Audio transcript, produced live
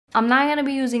I'm not gonna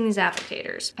be using these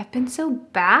applicators. I've been so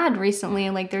bad recently,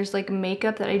 like there's like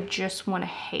makeup that I just wanna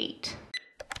hate.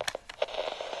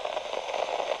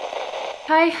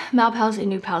 Hi, Mal Pals and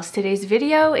New Pals. Today's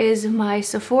video is my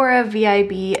Sephora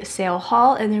VIB sale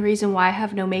haul, and the reason why I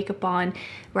have no makeup on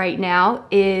right now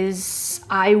is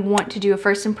I want to do a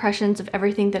first impressions of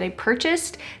everything that I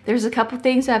purchased. There's a couple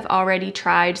things I've already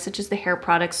tried, such as the hair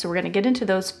products, so we're gonna get into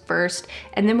those first,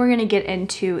 and then we're gonna get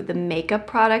into the makeup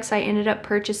products I ended up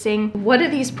purchasing. One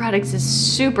of these products is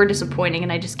super disappointing,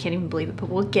 and I just can't even believe it, but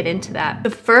we'll get into that. The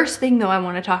first thing though I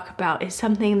wanna talk about is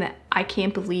something that I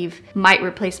can't believe might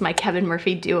replace my Kevin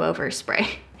Murphy do-over spray.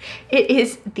 It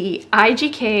is the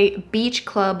IGK Beach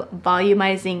Club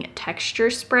Volumizing Texture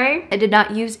Spray. I did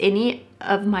not use any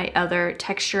of my other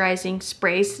texturizing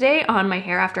sprays today on my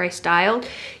hair after I styled.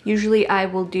 Usually I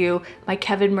will do my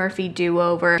Kevin Murphy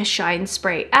do-over, a shine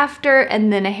spray after,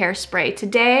 and then a hairspray.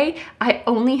 Today, I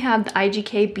only have the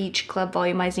IGK Beach Club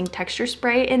Volumizing Texture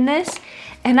Spray in this.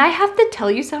 And I have to tell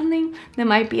you something that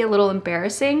might be a little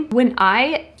embarrassing. When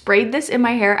I sprayed this in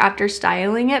my hair after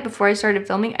styling it before I started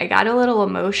filming, I got a little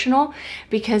emotional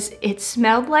because it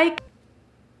smelled like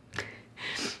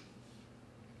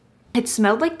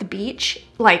the beach,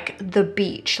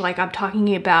 like I'm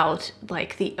talking about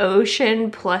like the ocean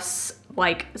plus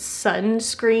like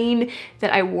sunscreen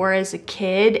that I wore as a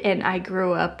kid, and I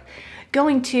grew up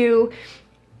going to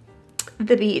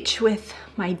the beach with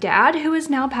my dad, who is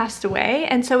now passed away,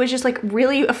 and so it's just like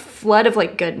really a flood of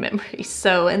like good memories.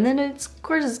 So, and then it's, of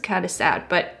course, it's kind of sad,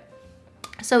 but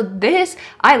so this,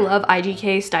 I love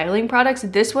IGK styling products.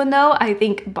 This one though, I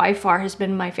think by far has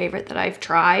been my favorite that I've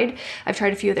tried. I've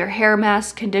tried a few of their hair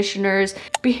masks, conditioners,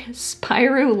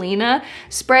 spirulina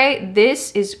spray.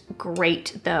 This is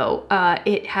great though.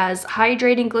 It has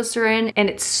hydrating glycerin and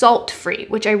it's salt-free,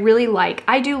 which I really like.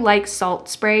 I do like salt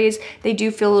sprays. They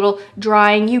do feel a little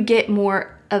drying. You get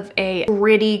more of a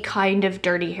gritty kind of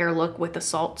dirty hair look with the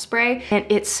salt spray, and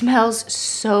it smells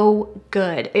so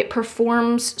good. It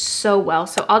performs so well.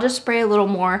 So I'll just spray a little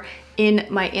more in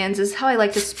my ends. This is how I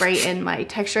like to spray in my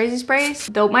texturizing sprays.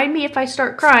 Don't mind me if I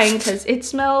start crying because it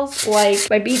smells like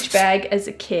my beach bag as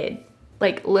a kid.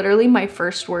 Like literally my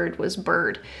first word was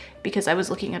bird because I was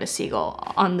looking at a seagull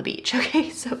on the beach. Okay,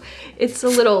 so it's a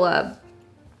little,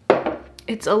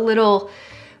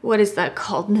 what is that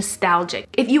called? Nostalgic.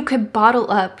 If you could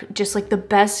bottle up just like the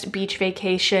best beach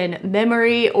vacation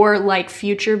memory or like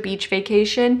future beach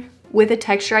vacation with a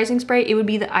texturizing spray, it would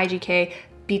be the IGK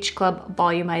Beach Club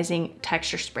Volumizing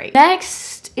Texture Spray.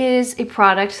 Next is a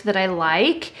product that I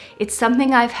like. It's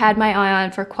something I've had my eye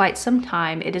on for quite some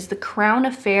time. It is the Crown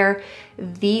Affair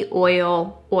The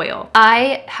Oil.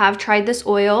 I have tried this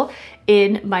oil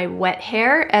in my wet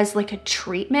hair as like a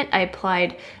treatment. I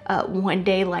applied one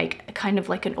day like kind of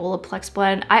like an Olaplex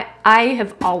blend. I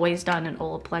have always done an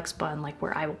Olaplex bun, like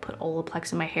where I will put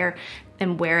Olaplex in my hair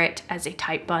and wear it as a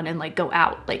tight bun and like go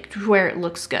out like where it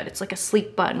looks good. It's like a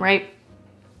sleek bun, right?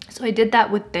 So I did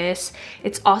that with this.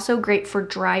 It's also great for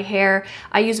dry hair.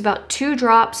 I use about 2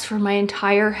 drops for my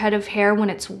entire head of hair when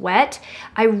it's wet.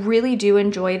 I really do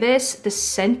enjoy this. The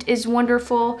scent is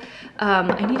wonderful.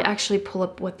 I need to actually pull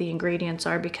up what the ingredients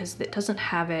are because it doesn't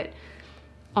have it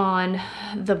on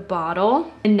the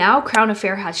bottle. And now Crown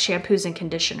Affair has shampoos and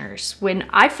conditioners. When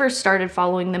I first started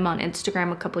following them on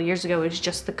Instagram a couple years ago, it was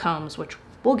just the combs, which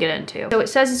we'll get into. So it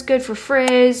says it's good for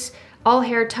frizz, all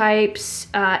hair types,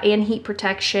 and heat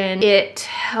protection. It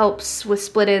helps with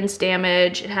split ends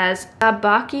damage. It has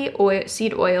sabaki oil,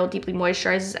 seed oil, deeply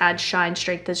moisturizes, adds shine,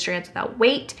 strengthens strands without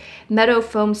weight. Meadow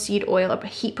foam seed oil, a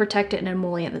heat protectant and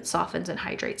emollient that softens and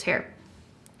hydrates hair.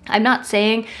 I'm not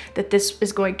saying that this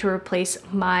is going to replace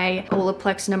my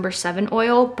Olaplex No. 7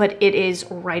 oil, but it is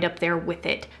right up there with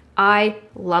it. I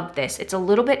love this. It's a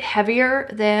little bit heavier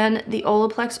than the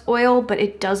Olaplex oil, but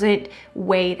it doesn't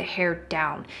weigh the hair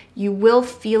down. You will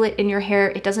feel it in your hair.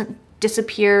 It doesn't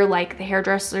disappear like the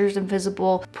Hairdresser's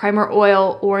Invisible Primer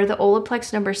Oil or the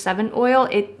Olaplex No. 7 oil.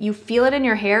 You feel it in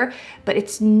your hair, but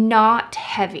it's not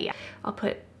heavy. I'll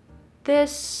put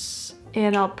this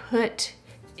and I'll put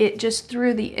it just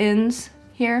through the ends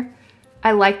here.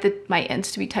 I like my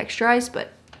ends to be texturized,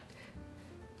 but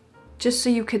just so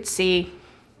you could see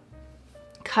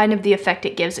kind of the effect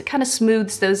it gives. It kind of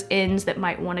smooths those ends that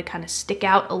might want to kind of stick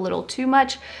out a little too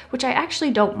much, which I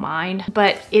actually don't mind,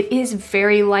 but it is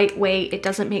very lightweight. It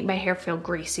doesn't make my hair feel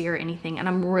greasy or anything, and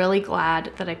I'm really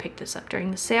glad that I picked this up during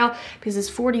the sale because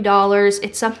it's $40.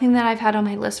 It's something that I've had on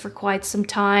my list for quite some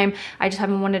time. I just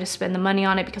haven't wanted to spend the money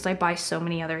on it because I buy so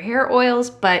many other hair oils,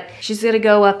 but she's gonna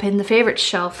go up in the favorite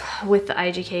shelf with the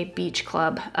IGK Beach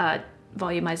Club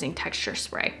volumizing texture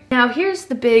spray. Now here's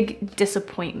the big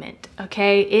disappointment,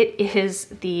 okay? It is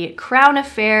the Crown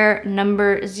Affair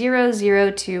number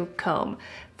 002 comb.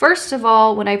 First of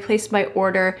all, when I placed my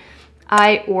order,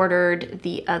 I ordered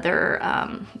the other,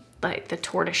 like the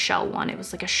tortoiseshell one. It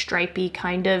was like a stripy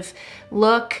kind of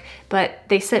look, but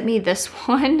they sent me this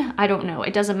one. I don't know,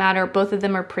 it doesn't matter. Both of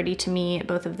them are pretty to me.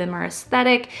 Both of them are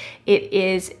aesthetic. It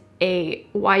is a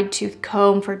wide tooth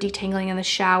comb for detangling in the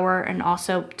shower and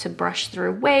also to brush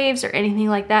through waves or anything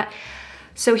like that.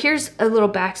 So here's a little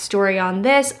backstory on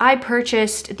this. I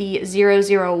purchased the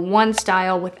 001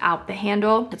 style without the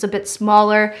handle. It's a bit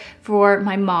smaller for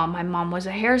my mom. My mom was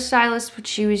a hairstylist when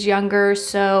she was younger,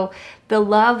 so the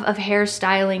love of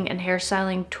hairstyling and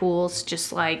hairstyling tools,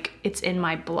 just like it's in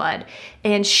my blood.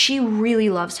 And she really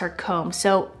loves her comb.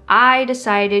 So I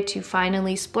decided to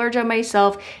finally splurge on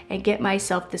myself and get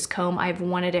myself this comb. I've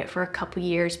wanted it for a couple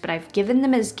years, but I've given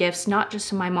them as gifts, not just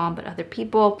to my mom, but other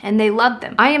people, and they love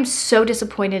them. I am so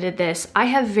disappointed at this. I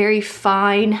have very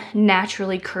fine,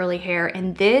 naturally curly hair,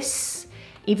 and this,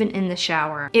 even in the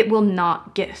shower, it will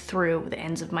not get through the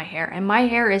ends of my hair, and my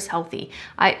hair is healthy.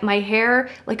 My hair,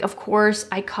 like, of course,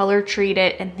 I color treat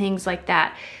it and things like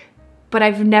that, but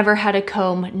I've never had a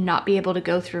comb not be able to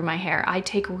go through my hair. I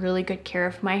take really good care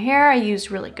of my hair. I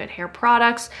use really good hair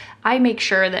products. I make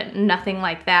sure that nothing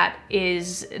like that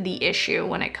is the issue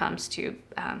when it comes to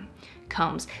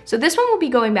combs. So this one will be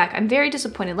going back. I'm very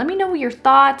disappointed. Let me know your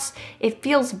thoughts. It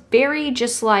feels very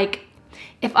just like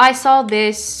if I saw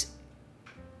this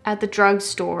at the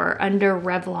drugstore under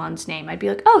Revlon's name, I'd be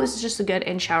like, oh, this is just a good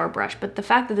in-shower brush. But the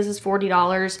fact that this is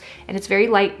 $40 and it's very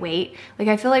lightweight, like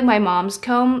I feel like my mom's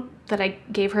comb that I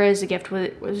gave her as a gift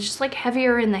was just like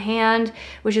heavier in the hand,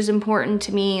 which is important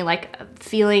to me, like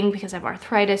feeling, because I have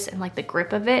arthritis, and like the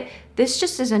grip of it. This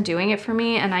just isn't doing it for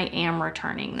me, and I am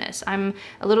returning this. I'm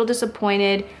a little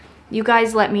disappointed. You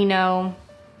guys let me know,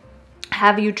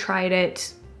 have you tried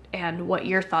it? And what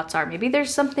your thoughts are. Maybe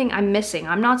there's something I'm missing.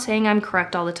 I'm not saying I'm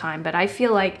correct all the time, but I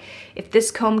feel like if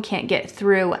this comb can't get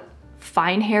through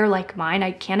fine hair like mine,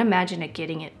 I can't imagine it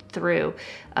getting it through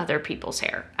other people's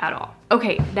hair at all.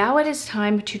 Okay, now it is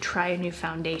time to try a new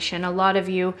foundation. A lot of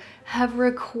you have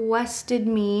requested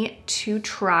me to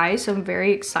try, so I'm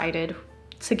very excited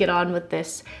to get on with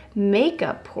this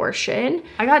makeup portion.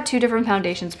 I got two different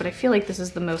foundations, but I feel like this is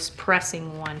the most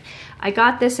pressing one. I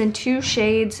got this in two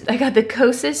shades. I got the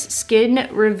Kosas Skin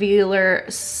Revealer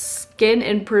Skin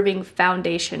Improving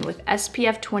Foundation with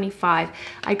SPF 25.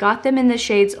 I got them in the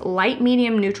shades Light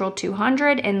Medium Neutral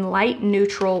 200 and Light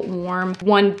Neutral Warm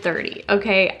 130.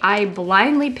 Okay, I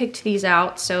blindly picked these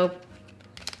out, so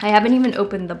I haven't even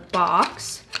opened the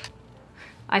box.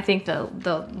 I think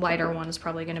the lighter one is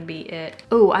probably gonna be it.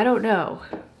 Oh, I don't know.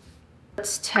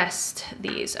 Let's test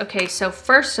these. Okay, so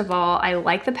first of all, I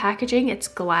like the packaging. It's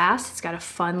glass. It's got a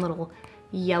fun little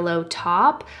yellow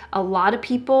top. A lot of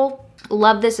people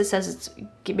love this. It says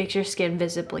it makes your skin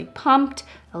visibly pumped,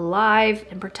 alive,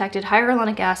 and protected.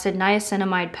 Hyaluronic acid,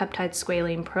 niacinamide, peptide,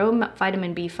 squalene,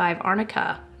 vitamin B5,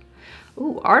 arnica.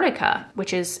 Ooh, arnica,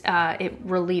 which is, it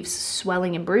relieves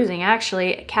swelling and bruising,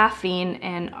 actually, caffeine,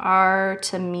 and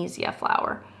artemisia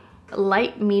flower.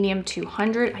 Light medium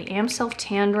 200. I am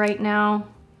self-tanned right now.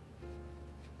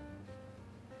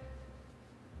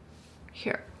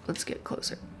 Here, let's get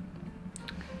closer.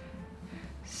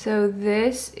 So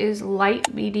this is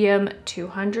light medium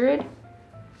 200,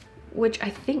 which I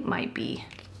think might be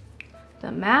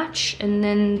the match. And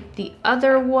then the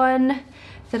other one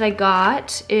that I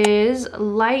got is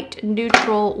light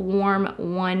neutral warm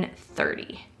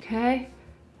 130, okay?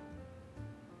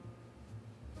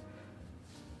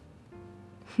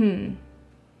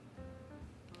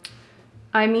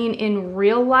 I mean, in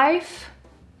real life,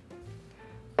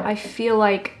 I feel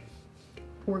like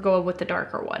we're going with the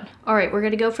darker one. All right, we're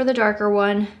gonna go for the darker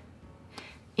one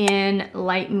in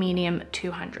light medium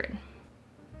 200.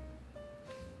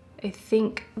 I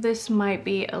think this might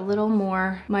be a little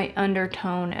more my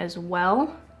undertone as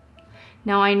well.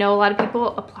 Now I know a lot of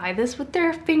people apply this with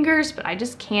their fingers, but I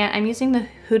just can't. I'm using the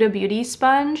Huda Beauty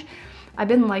sponge. I've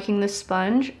been liking this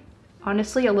sponge,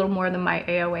 honestly, a little more than my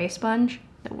AOA sponge.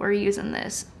 That we're using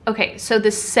this. Okay, so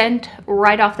the scent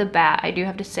right off the bat, I do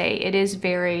have to say, it is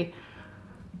very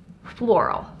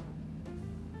floral.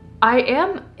 I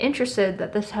am interested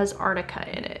that this has arnica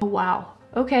in it. Oh, wow.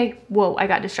 Okay, whoa, I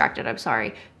got distracted, I'm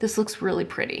sorry. This looks really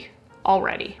pretty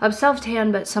already. I'm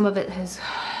self-tan, but some of it has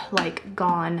like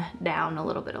gone down a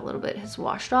little bit has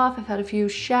washed off. I've had a few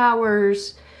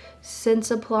showers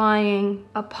since applying.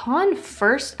 Upon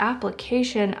first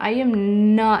application, I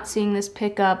am not seeing this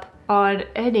pick up on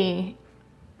any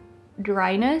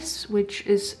dryness, which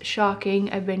is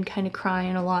shocking. I've been kind of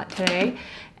crying a lot today,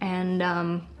 and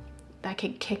that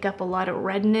could kick up a lot of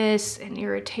redness and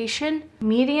irritation.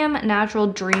 Medium natural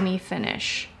dreamy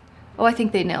finish. Oh, I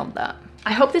think they nailed that.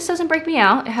 I hope this doesn't break me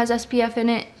out. It has SPF in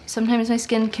it. Sometimes my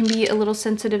skin can be a little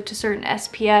sensitive to certain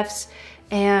SPFs,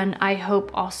 and I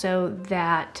hope also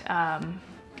that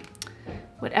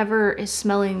whatever is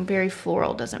smelling very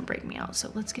floral doesn't break me out.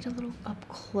 So let's get a little up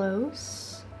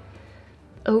close.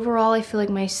 Overall, I feel like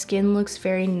my skin looks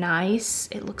very nice.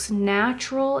 It looks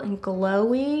natural and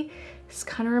glowy. It's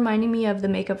kind of reminding me of the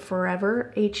Makeup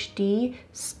Forever HD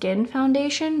Skin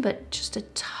Foundation, but just a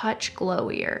touch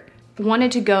glowier.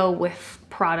 Wanted to go with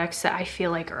products that I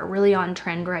feel like are really on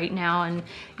trend right now and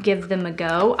give them a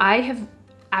go. I have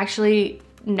actually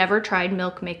never tried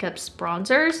Milk Makeup's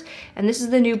bronzers, and this is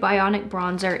the new Bionic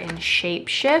Bronzer in Shape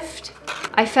Shift.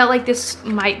 I felt like this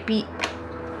might be...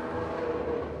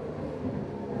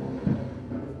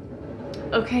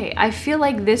 Okay, I feel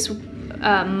like this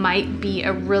might be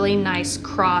a really nice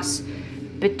cross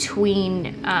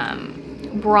between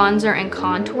bronzer and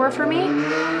contour for me.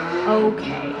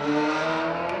 Okay.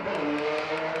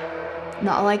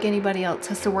 Not like anybody else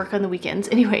has to work on the weekends.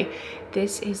 Anyway,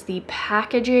 this is the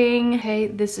packaging. Okay,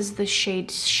 this is the shade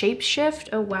Shape Shift.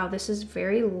 Oh wow, this is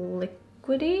very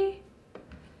liquidy.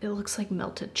 It looks like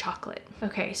melted chocolate.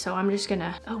 Okay, so I'm just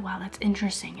gonna, oh wow, that's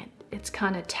interesting. It's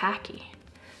kind of tacky.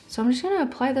 So I'm just gonna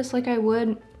apply this like I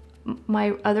would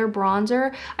my other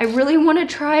bronzer. I really want to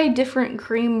try different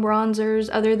cream bronzers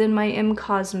other than my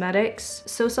Cosmetics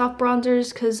So Soft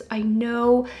bronzers, because I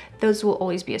know those will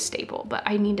always be a staple, but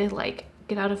I need to like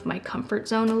get out of my comfort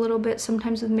zone a little bit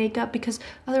sometimes with makeup, because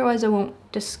otherwise I won't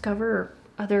discover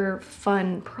other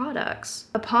fun products.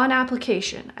 Upon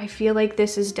application, I feel like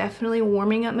this is definitely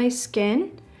warming up my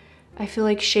skin. I feel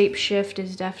like Shape Shift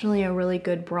is definitely a really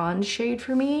good bronze shade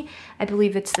for me. I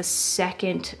believe it's the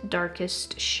second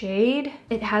darkest shade.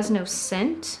 It has no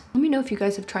scent. Let me know if you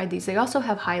guys have tried these. They also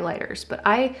have highlighters, but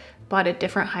I bought a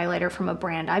different highlighter from a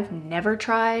brand I've never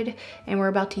tried, and we're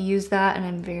about to use that, and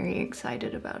I'm very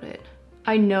excited about it.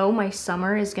 I know my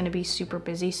summer is gonna be super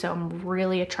busy, so I'm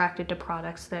really attracted to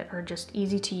products that are just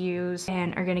easy to use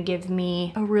and are gonna give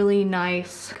me a really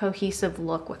nice, cohesive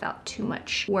look without too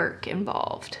much work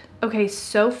involved. Okay,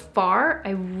 so far,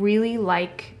 I really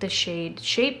like the shade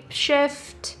Shape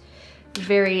Shift.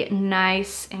 Very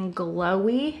nice and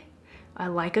glowy. I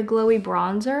like a glowy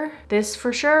bronzer. This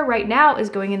for sure right now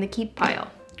is going in the keep pile.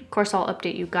 Of course, I'll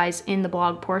update you guys in the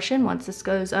blog portion once this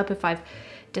goes up if I've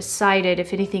decided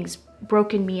if anything's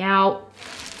broken me out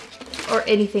or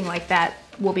anything like that,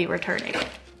 we'll be returning.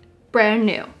 Brand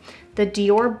new, the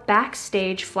Dior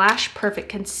Backstage Flash Perfect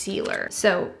Concealer.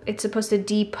 So it's supposed to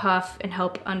depuff and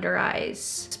help under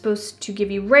eyes. It's supposed to give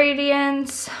you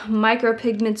radiance,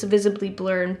 micropigments visibly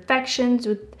blur imperfections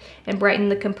and brighten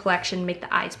the complexion, make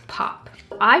the eyes pop.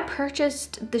 I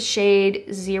purchased the shade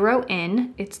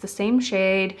 0N. It's the same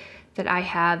shade that I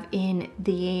have in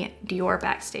the Dior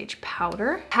Backstage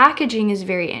Powder. Packaging is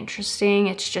very interesting.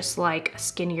 It's just like a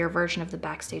skinnier version of the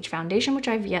Backstage Foundation, which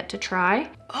I've yet to try.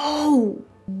 Oh,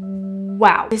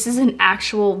 wow. This is an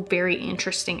actual very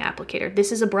interesting applicator.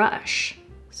 This is a brush.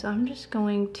 So I'm just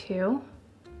going to,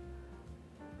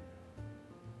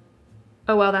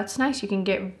 oh wow, that's nice. You can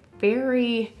get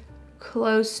very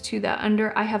close to the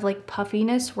under. I have like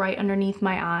puffiness right underneath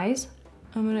my eyes.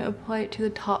 I'm gonna apply it to the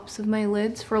tops of my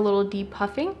lids for a little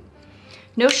depuffing.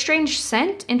 No strange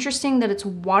scent. Interesting that it's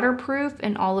waterproof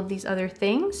and all of these other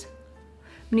things.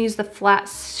 I'm gonna use the flat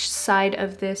side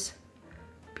of this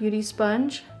beauty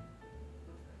sponge.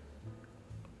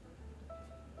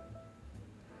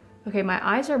 Okay, my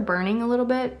eyes are burning a little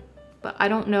bit, but I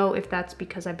don't know if that's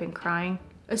because I've been crying.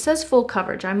 It says full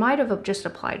coverage. I might have just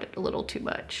applied it a little too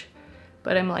much,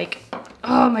 but I'm like,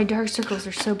 oh, my dark circles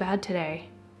are so bad today.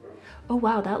 Oh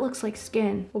wow, that looks like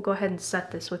skin. We'll go ahead and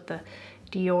set this with the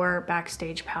Dior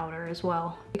Backstage Powder as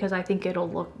well, because I think it'll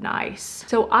look nice.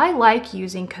 So I like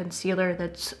using concealer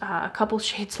that's a couple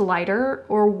shades lighter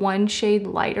or one shade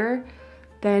lighter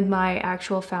than my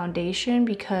actual foundation,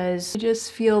 because I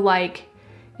just feel like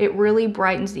it really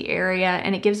brightens the area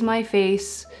and it gives my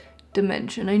face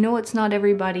dimension. I know it's not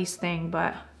everybody's thing,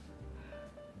 but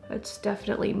it's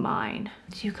definitely mine.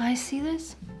 Do you guys see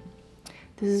this?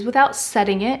 This is without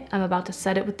setting it. I'm about to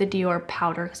set it with the Dior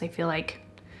powder because I feel like,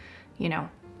 you know,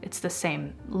 it's the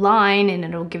same line and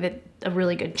it'll give it a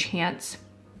really good chance.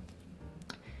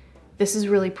 This is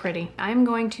really pretty. I'm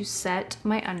going to set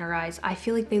my under eyes. I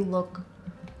feel like they look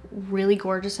really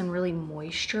gorgeous and really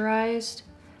moisturized.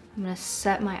 I'm gonna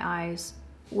set my eyes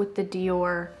with the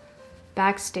Dior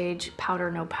Backstage Powder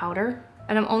No Powder.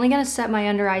 And I'm only gonna set my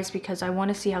under eyes because I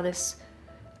wanna see how this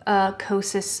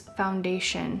Kosas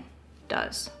foundation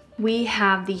does. We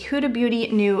have the Huda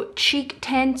Beauty new cheek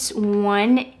tints,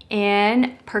 one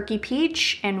in Perky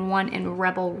Peach and one in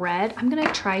Rebel Red. I'm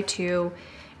gonna try to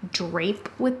drape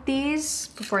with these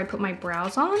before I put my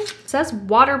brows on. It says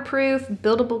waterproof,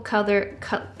 buildable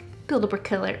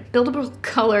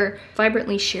color,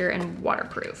 vibrantly sheer and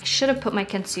waterproof. I should have put my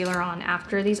concealer on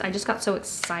after these. I just got so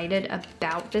excited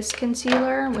about this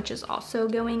concealer, which is also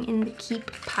going in the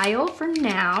keep pile for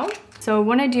now. So I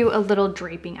wanna do a little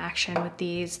draping action with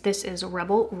these. This is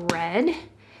Rebel Red.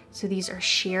 So these are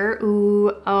sheer.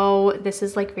 Ooh, oh, this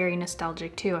is like very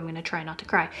nostalgic too. I'm gonna try not to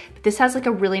cry. But this has like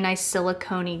a really nice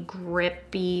silicone-y,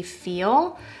 grippy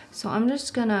feel. So I'm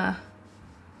just gonna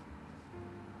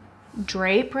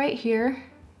drape right here.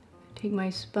 Take my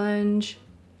sponge.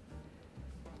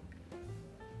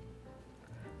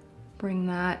 Bring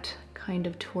that kind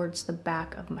of towards the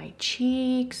back of my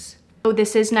cheeks. Oh,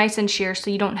 this is nice and sheer, so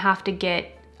you don't have to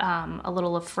get a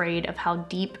little afraid of how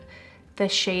deep the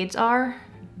shades are.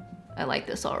 I like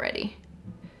this already.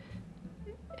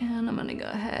 And I'm gonna go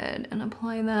ahead and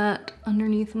apply that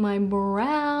underneath my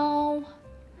brow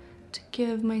to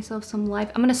give myself some life.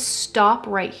 I'm gonna stop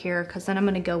right here because then I'm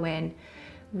gonna go in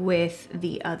with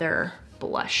the other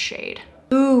blush shade.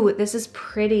 Ooh, this is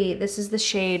pretty. This is the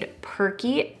shade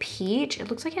Perky Peach. It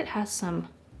looks like it has some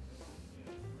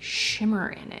shimmer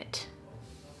in it.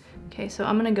 Okay, so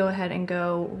I'm gonna go ahead and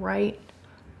go right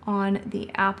on the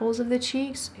apples of the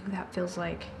cheeks. Ooh, that feels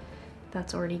like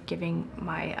that's already giving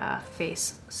my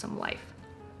face some life.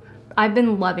 I've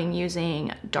been loving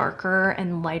using darker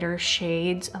and lighter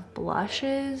shades of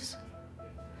blushes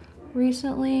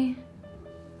recently.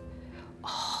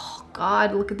 Oh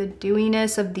God, look at the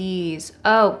dewiness of these.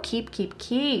 Oh, keep.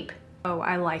 Oh,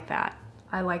 I like that.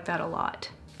 I like that a lot.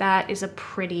 That is a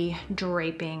pretty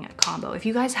draping combo. If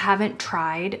you guys haven't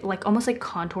tried, like almost like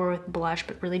contour with blush,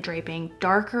 but really draping,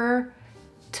 darker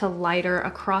to lighter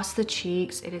across the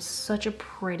cheeks. It is such a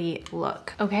pretty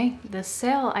look. Okay, the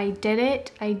sale, I did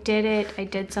it. I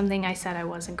did something I said I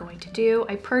wasn't going to do.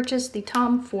 I purchased the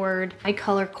Tom Ford Eye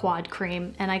Color Quad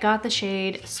Cream and I got the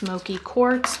shade Smoky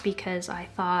Quartz because I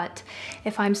thought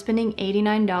if I'm spending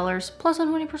 $89 plus on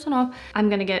 20% off, I'm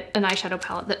gonna get an eyeshadow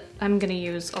palette that I'm gonna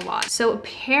use a lot. So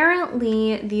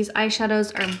apparently these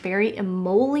eyeshadows are very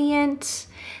emollient.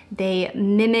 They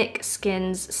mimic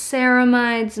skin's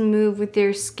ceramides, move with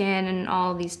your skin, and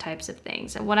all these types of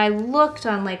things. And when I looked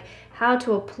on like how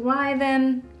to apply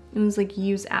them, it was like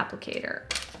use applicator.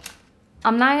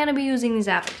 I'm not gonna be using these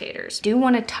applicators. I do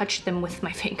wanna touch them with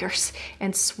my fingers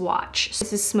and swatch.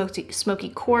 This is Smoky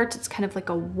Quartz. It's kind of like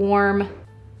a warm,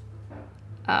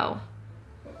 oh.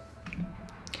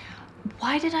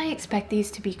 Why did I expect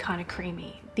these to be kind of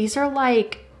creamy? These are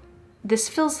like, this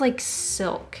feels like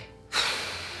silk.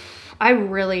 I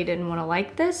really didn't want to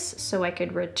like this, so I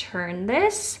could return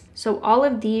this. So all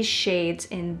of these shades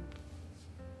in,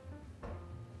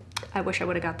 I wish I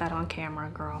would have got that on camera,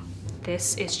 girl.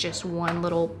 This is just one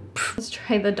little, let's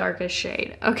try the darkest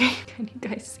shade. Okay, can you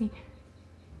guys see?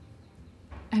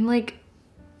 I'm like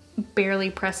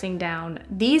barely pressing down.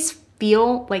 These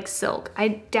feel like silk. I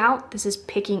doubt this is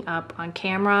picking up on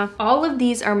camera. All of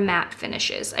these are matte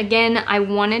finishes. Again, I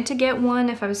wanted to get one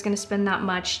if I was gonna spend that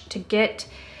much to get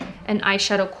an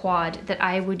eyeshadow quad that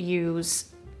I would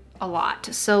use a lot.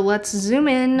 So let's zoom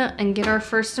in and get our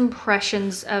first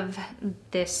impressions of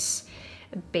this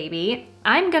baby.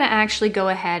 I'm gonna actually go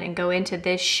ahead and go into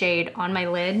this shade on my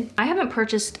lid. I haven't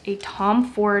purchased a Tom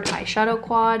Ford eyeshadow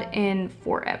quad in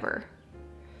forever.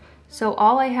 So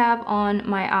all I have on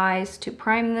my eyes to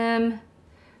prime them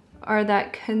are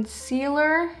that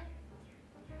concealer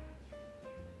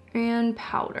and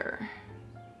powder.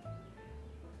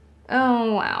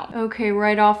 Oh, wow. Okay,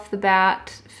 right off the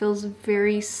bat, feels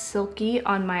very silky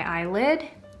on my eyelid.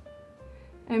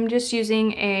 I'm just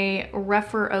using a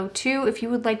Rephr 02. If you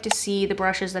would like to see the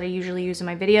brushes that I usually use in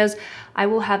my videos, I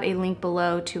will have a link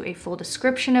below to a full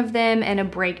description of them and a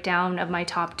breakdown of my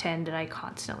top 10 that I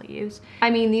constantly use. I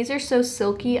mean, these are so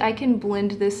silky, I can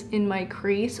blend this in my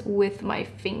crease with my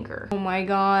finger. Oh my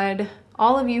God.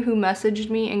 All of you who messaged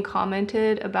me and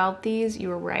commented about these, you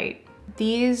were right.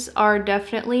 These are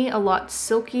definitely a lot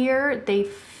silkier. They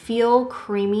feel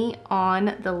creamy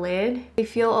on the lid. They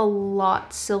feel a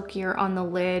lot silkier on the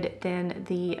lid than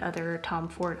the other Tom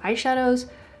Ford eyeshadows,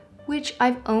 which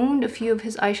I've owned a few of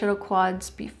his eyeshadow quads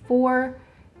before,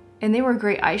 and they were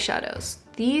great eyeshadows.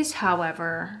 These,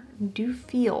 however, do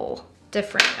feel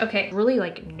different. Okay, really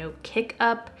like no kick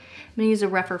up. I'm gonna use a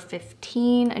Rephr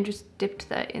 15. I just dipped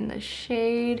that in the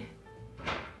shade.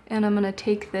 And I'm gonna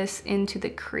take this into the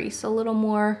crease a little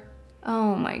more.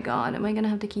 Oh my God, am I gonna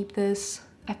have to keep this?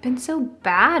 I've been so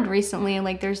bad recently,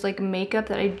 like there's like makeup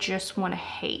that I just wanna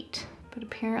hate, but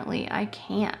apparently I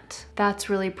can't. That's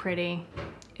really pretty.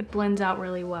 It blends out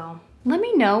really well. Let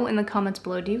me know in the comments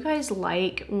below, do you guys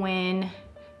like when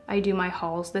I do my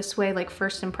hauls this way, like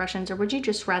first impressions, or would you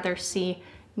just rather see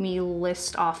me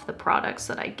list off the products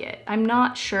that I get? I'm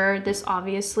not sure. This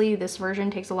obviously, this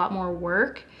version takes a lot more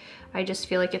work. I just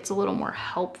feel like it's a little more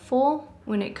helpful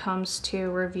when it comes to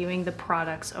reviewing the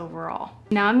products overall.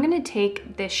 Now I'm gonna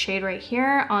take this shade right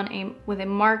here with a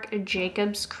Marc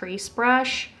Jacobs crease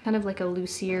brush, kind of like a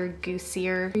loosier,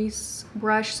 goosier crease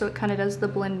brush, so it kind of does the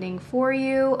blending for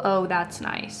you. Oh, that's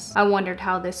nice. I wondered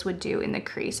how this would do in the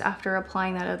crease after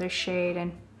applying that other shade,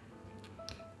 and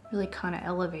really kind of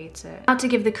elevates it. Now to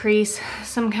give the crease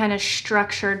some kind of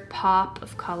structured pop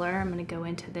of color, I'm gonna go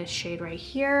into this shade right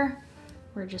here.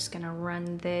 We're just gonna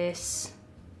run this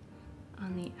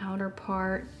on the outer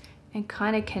part and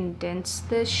kind of condense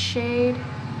this shade.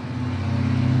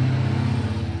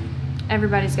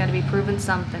 Everybody's got to be proving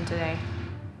something today.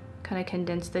 Kind of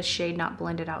condense this shade, not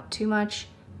blend it out too much.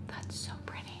 That's so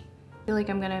pretty. I feel like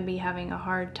I'm gonna be having a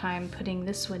hard time putting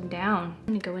this one down. I'm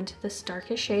gonna go into this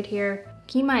darkest shade here.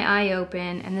 Keep my eye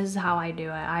open, and this is how I do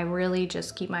it. I really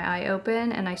just keep my eye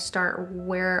open and I start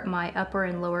where my upper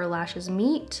and lower lashes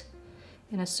meet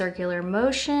in a circular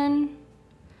motion.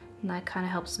 And that kind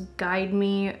of helps guide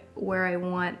me where I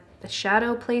want the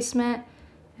shadow placement.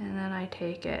 And then I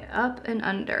take it up and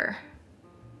under.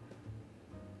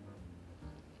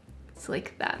 It's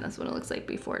like that. That's what it looks like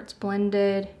before it's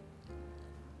blended.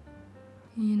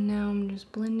 And now I'm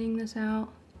just blending this out.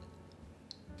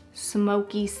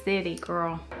 Smoky City,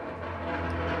 girl.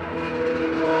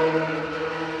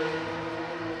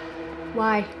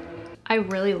 Why? I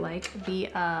really like the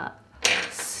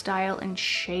style and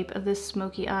shape of this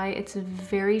smoky eye. It's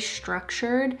very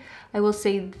structured. I will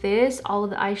say this, all of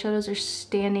the eyeshadows are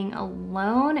standing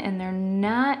alone and they're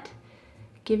not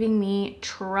giving me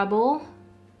trouble.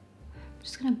 I'm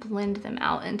just gonna blend them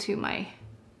out into my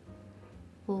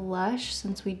blush.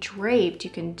 Since we draped, you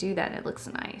can do that and it looks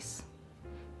nice,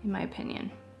 in my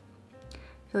opinion.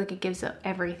 I feel like it gives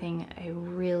everything a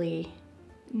really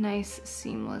nice,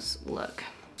 seamless look.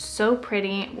 So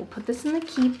pretty. We'll put this in the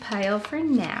keep pile for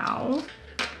now.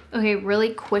 Okay,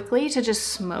 really quickly to just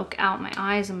smoke out my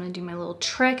eyes, I'm gonna do my little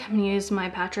trick. I'm gonna use my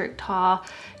Patrick Ta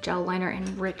gel liner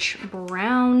in Rich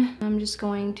Brown. I'm just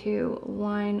going to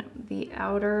line the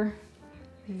outer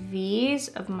V's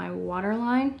of my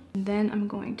waterline. And then I'm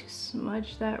going to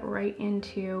smudge that right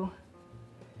into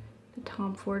the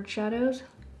Tom Ford shadows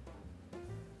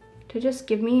to just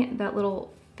give me that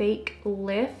little fake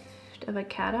lift of a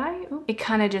cat eye. Ooh. It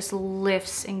kind of just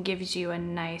lifts and gives you a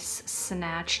nice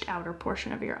snatched outer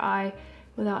portion of your eye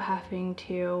without having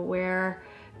to wear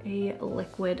a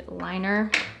liquid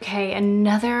liner. Okay,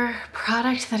 another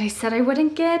product that I said I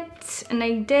wouldn't get, and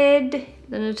I did,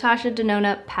 the Natasha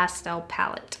Denona Pastel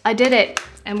Palette. I did it,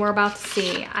 and we're about to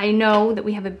see. I know that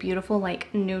we have a beautiful,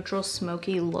 like, neutral,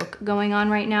 smoky look going on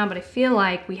right now, but I feel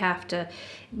like we have to at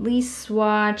least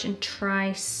swatch and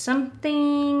try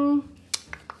something.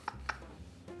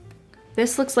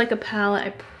 This looks like a palette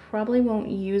I probably won't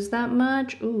use that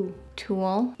much. Ooh,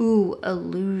 Tulle. Ooh,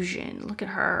 Illusion. Look at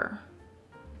her.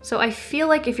 So I feel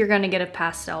like if you're gonna get a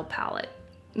pastel palette,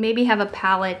 maybe have a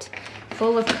palette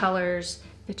full of colors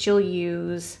that you'll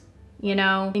use, you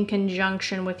know, in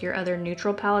conjunction with your other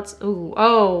neutral palettes. Ooh,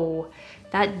 oh,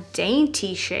 that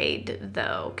dainty shade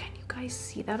though. Can you guys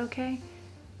see that okay?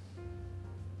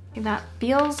 That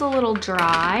feels a little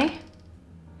dry.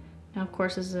 Now, of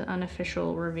course, this is an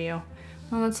unofficial review.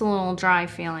 Well, that's a little dry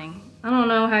feeling. I don't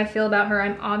know how I feel about her.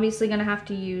 I'm obviously gonna have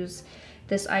to use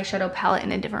this eyeshadow palette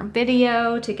in a different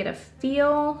video to get a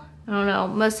feel. I don't know,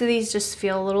 most of these just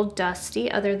feel a little dusty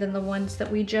other than the ones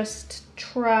that we just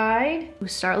tried. Ooh,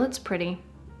 Starlet's pretty.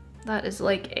 That is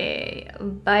like a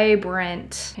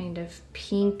vibrant kind of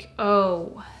pink.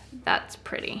 Oh, that's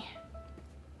pretty.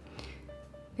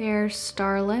 There's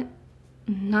Starlet.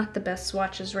 Not the best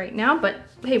swatches right now, but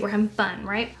hey, we're having fun,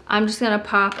 right? I'm just gonna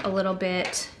pop a little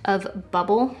bit of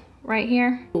Bubble right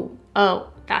here. Ooh, oh,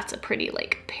 that's a pretty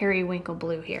like periwinkle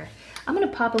blue here. I'm gonna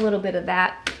pop a little bit of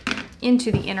that into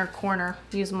the inner corner.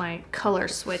 Use my color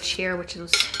switch here, which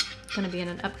is gonna be in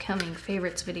an upcoming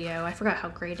favorites video. I forgot how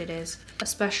great it is,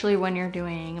 especially when you're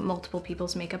doing multiple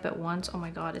people's makeup at once. Oh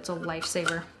my God, it's a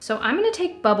lifesaver. So I'm gonna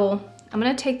take Bubble. I'm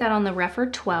gonna take that on the Refer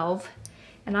 12.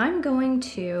 And I'm going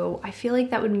to, I feel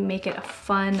like that would make it a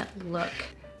fun look.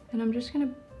 And I'm just gonna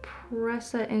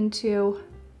press that into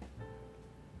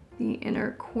the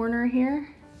inner corner here.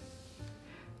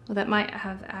 Well, that might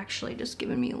have actually just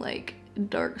given me like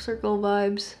dark circle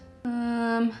vibes.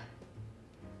 No,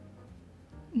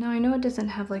 I know it doesn't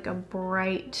have like a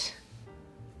bright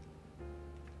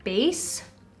base,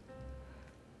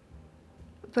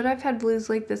 but I've had blues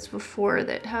like this before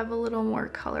that have a little more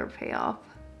color payoff.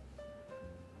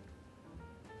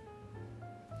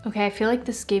 Okay, I feel like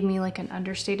this gave me like an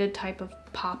understated type of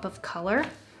pop of color.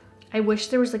 I wish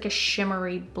there was like a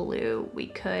shimmery blue we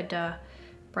could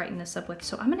brighten this up with.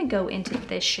 So I'm gonna go into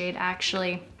this shade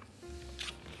actually,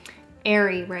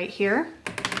 Airy right here.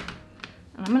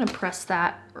 And I'm gonna press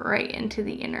that right into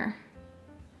the inner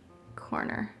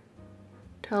corner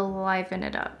to liven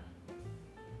it up.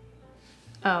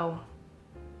 Oh,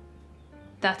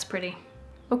 that's pretty.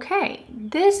 Okay,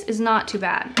 this is not too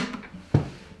bad.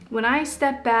 When I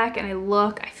step back and I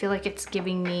look, I feel like it's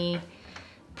giving me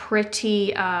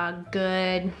pretty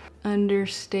good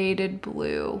understated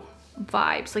blue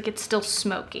vibes. Like it's still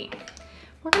smoky.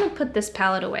 We're gonna put this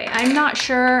palette away. I'm not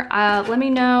sure, let me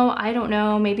know. I don't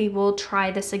know, maybe we'll try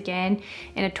this again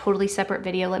in a totally separate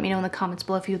video. Let me know in the comments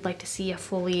below if you'd like to see a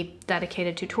fully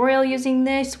dedicated tutorial using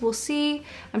this. We'll see.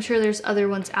 I'm sure there's other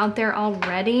ones out there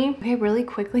already. Okay, really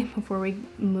quickly before we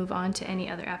move on to any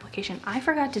other application, I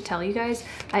forgot to tell you guys,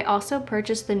 I also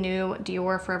purchased the new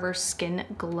Dior Forever Skin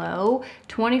Glow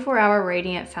 24-hour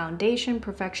Radiant Foundation,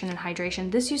 Perfection and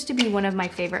Hydration. This used to be one of my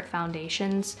favorite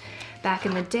foundations back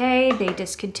in the day. They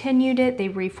discontinued it, they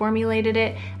reformulated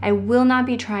it. I will not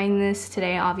be trying this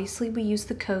today. Obviously we use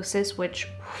the Kosas, which,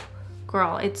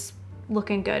 girl, it's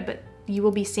looking good, but you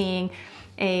will be seeing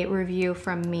a review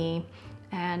from me.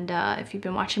 And if you've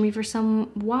been watching me for some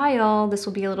while, this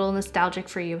will be a little nostalgic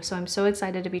for you. So I'm so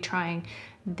excited to be trying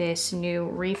this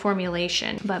new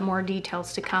reformulation, but more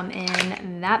details to come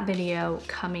in that video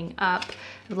coming up.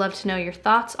 I'd love to know your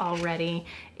thoughts already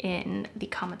in the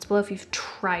comments below if you've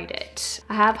tried it.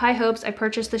 I have high hopes. I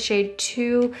purchased the shade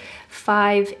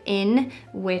 2-5 in,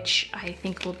 which I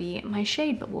think will be my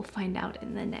shade, but we'll find out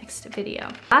in the next video.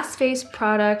 Last face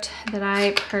product that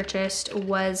I purchased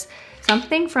was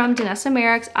something from Danessa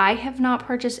Meyrick's. I have not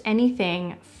purchased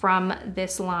anything from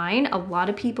this line. A lot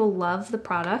of people love the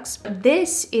products.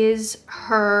 This is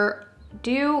her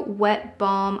Dew Wet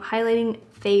Balm Highlighting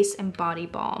Face and Body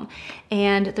Balm.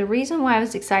 And the reason why I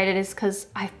was excited is because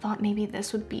I thought maybe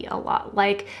this would be a lot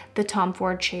like the Tom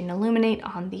Ford Shade and Illuminate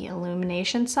on the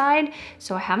illumination side.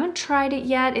 So I haven't tried it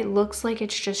yet. It looks like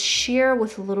it's just sheer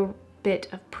with a little bit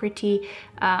of pretty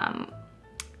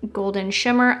golden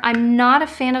shimmer. I'm not a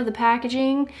fan of the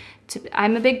packaging.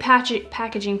 I'm a big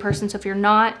packaging person, so if you're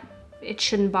not, it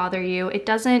shouldn't bother you. It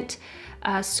doesn't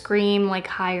scream like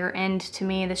higher end to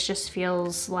me. This just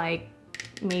feels like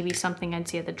maybe something I'd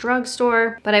see at the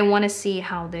drugstore, but I want to see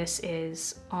how this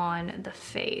is on the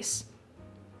face.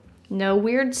 No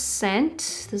weird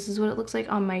scent. This is what it looks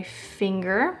like on my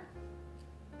finger.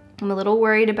 I'm a little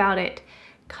worried about it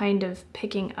kind of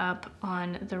picking up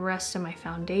on the rest of my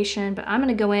foundation, but I'm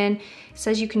gonna go in. It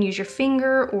says you can use your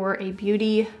finger or a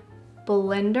beauty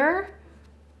blender,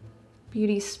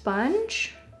 beauty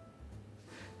sponge.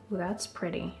 Ooh, that's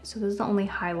pretty. So this is the only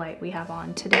highlight we have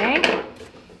on today.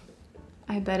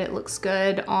 I bet it looks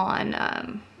good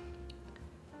on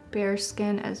bare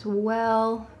skin as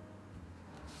well.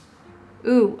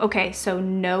 Ooh, okay, so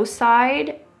no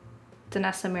side,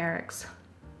 Danessa Meyrick's.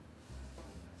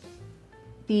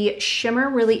 The shimmer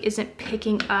really isn't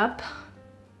picking up,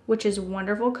 which is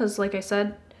wonderful because like I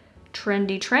said,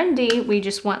 trendy. We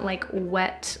just want like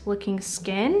wet looking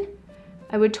skin.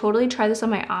 I would totally try this on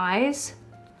my eyes,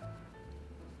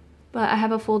 but I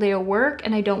have a full day of work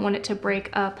and I don't want it to break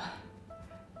up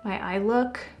my eye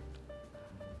look.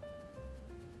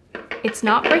 It's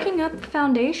not breaking up the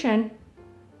foundation.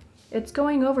 It's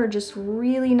going over just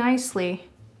really nicely.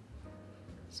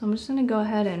 So I'm just gonna go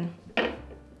ahead and put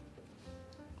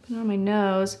it on my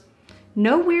nose.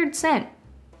 No weird scent.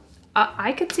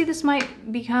 I could see this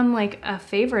might become like a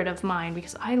favorite of mine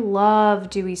because I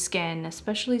love dewy skin,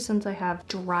 especially since I have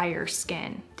drier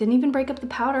skin. Didn't even break up the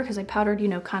powder because I powdered, you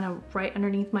know, kind of right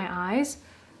underneath my eyes.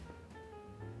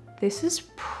 This is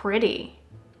pretty.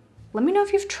 Let me know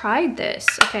if you've tried this.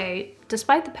 Okay,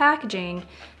 despite the packaging,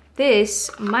 this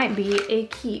might be a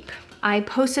keep. I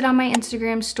posted on my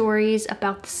Instagram stories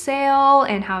about the sale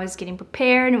and how I was getting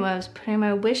prepared and what I was putting on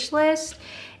my wish list.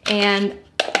 And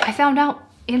I found out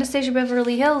Anastasia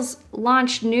Beverly Hills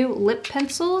launched new lip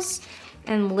pencils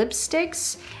and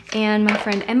lipsticks. And my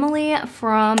friend Emily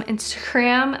from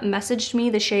Instagram messaged me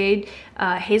the shade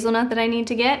Hazelnut that I need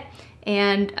to get.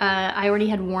 And I already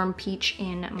had Warm Peach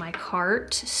in my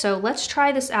cart. So let's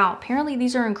try this out. Apparently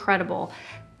these are incredible.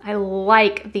 I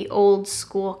like the old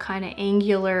school kind of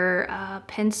angular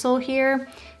pencil here.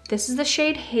 This is the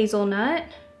shade Hazelnut.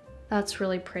 That's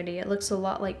really pretty. It looks a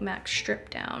lot like MAC's Strip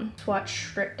Down. Let's watch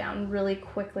Strip Down really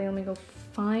quickly. Let me go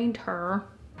find her.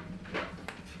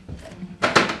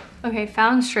 Okay,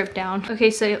 found Strip Down.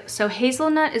 Okay, so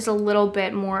Hazelnut is a little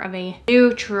bit more of a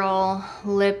neutral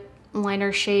lip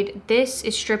liner shade. This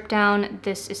is Strip Down,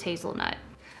 this is Hazelnut.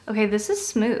 Okay, this is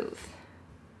smooth.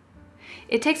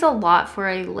 It takes a lot for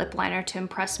a lip liner to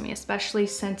impress me, especially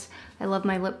since I love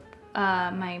my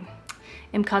my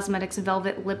M Cosmetics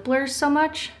Velvet Lip Blurs so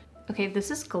much. Okay,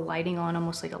 this is gliding on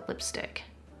almost like a lipstick.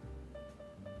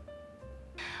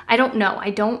 I don't know, I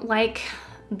don't like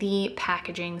the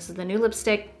packaging. This is the new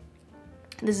lipstick.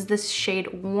 This is this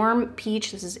shade Warm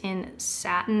Peach. This is in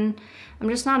satin. I'm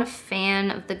just not a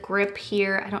fan of the grip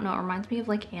here. I don't know, it reminds me of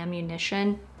like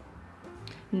ammunition.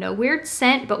 No weird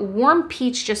scent, but Warm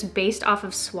Peach just based off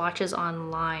of swatches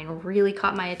online really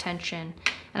caught my attention.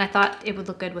 And I thought it would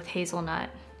look good with Hazelnut.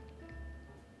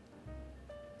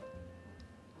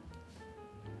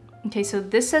 Okay, so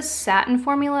this says satin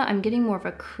formula. I'm getting more of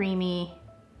a creamy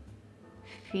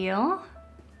feel.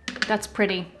 That's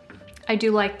pretty. I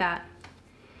do like that.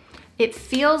 It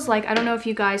feels like, I don't know if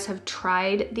you guys have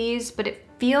tried these, but it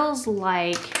feels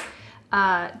like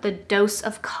the Dose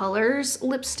of Colors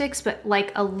lipsticks, but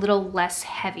like a little less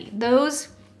heavy. Those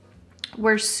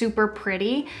were super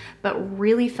pretty, but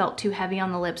really felt too heavy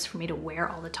on the lips for me to wear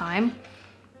all the time.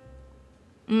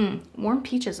 Warm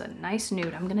Peach is a nice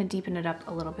nude. I'm gonna deepen it up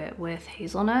a little bit with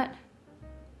Hazelnut.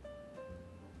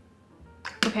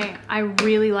 Okay, I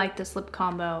really like this lip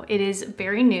combo. It is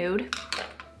very nude,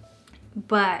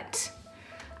 but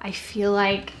I feel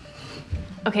like,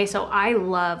 okay, so I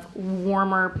love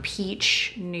warmer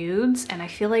peach nudes, and I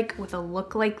feel like with a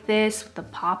look like this, with the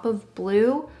pop of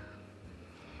blue,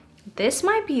 this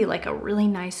might be like a really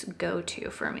nice go-to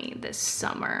for me this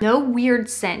summer. No weird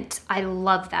scent, I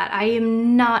love that. I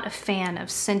am not a fan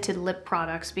of scented lip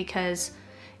products because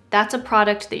that's a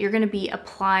product that you're gonna be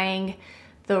applying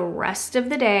the rest of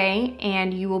the day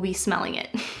and you will be smelling it.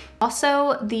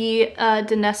 Also, the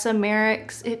Danessa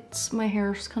Merrick's, my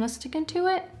hair's kind of sticking to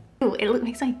it. Ooh, it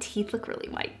makes my teeth look really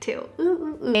white too. Ooh,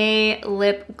 ooh, ooh. A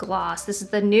lip gloss. This is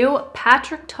the new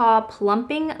Patrick Ta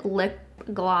Plumping Lip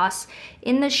Gloss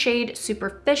in the shade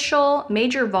Superficial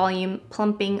Major Volume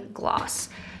Plumping Gloss.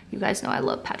 You guys know I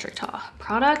love Patrick Ta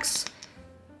products.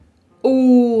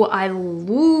 Ooh,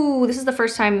 this is the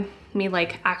first time me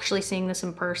like actually seeing this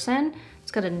in person.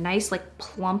 It's got a nice like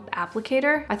plump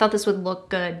applicator. I thought this would look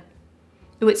good.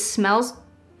 Ooh, it smells,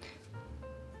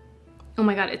 oh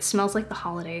my God, it smells like the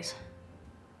holidays.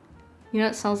 You know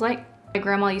what it smells like? My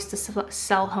grandma used to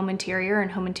sell home interior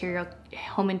and home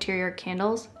interior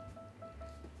candles.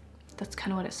 That's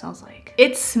kind of what it smells like.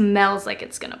 It smells like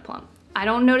it's gonna plump. I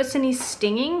don't notice any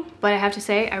stinging, but I have to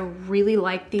say I really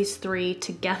like these three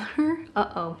together.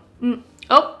 Uh-oh.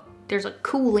 Oh, there's a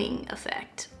cooling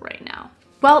effect right now.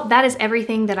 Well, that is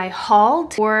everything that I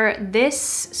hauled for this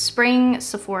spring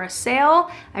Sephora sale.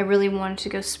 I really wanted to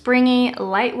go springy,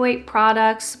 lightweight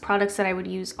products that I would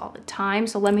use all the time.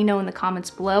 So let me know in the comments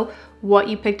below what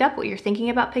you picked up, what you're thinking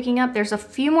about picking up. There's a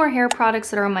few more hair products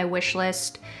that are on my wish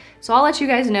list. So I'll let you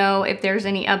guys know if there's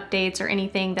any updates or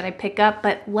anything that I pick up,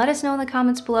 but let us know in the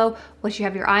comments below what you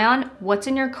have your eye on, what's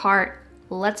in your cart.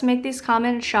 Let's make these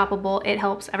comments shoppable. It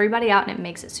helps everybody out and it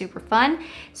makes it super fun.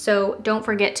 So don't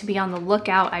forget to be on the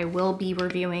lookout. I will be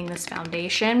reviewing this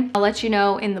foundation. I'll let you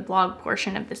know in the blog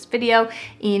portion of this video,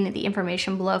 in the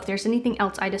information below, if there's anything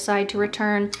else I decide to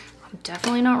return. I'm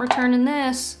definitely not returning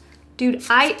this. Dude,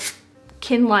 I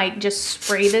can like just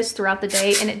spray this throughout the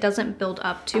day and it doesn't build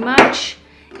up too much.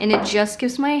 And it just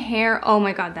gives my hair, oh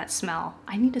my God, that smell.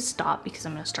 I need to stop because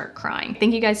I'm gonna start crying.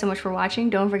 Thank you guys so much for watching.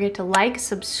 Don't forget to like,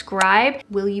 subscribe.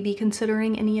 Will you be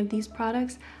considering any of these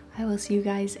products? I will see you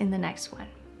guys in the next one.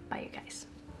 Bye, you guys.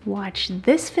 Watch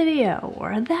this video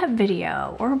or that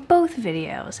video or both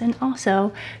videos. And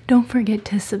also, don't forget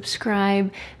to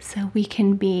subscribe so we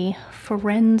can be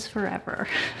friends forever.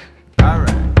 All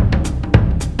right.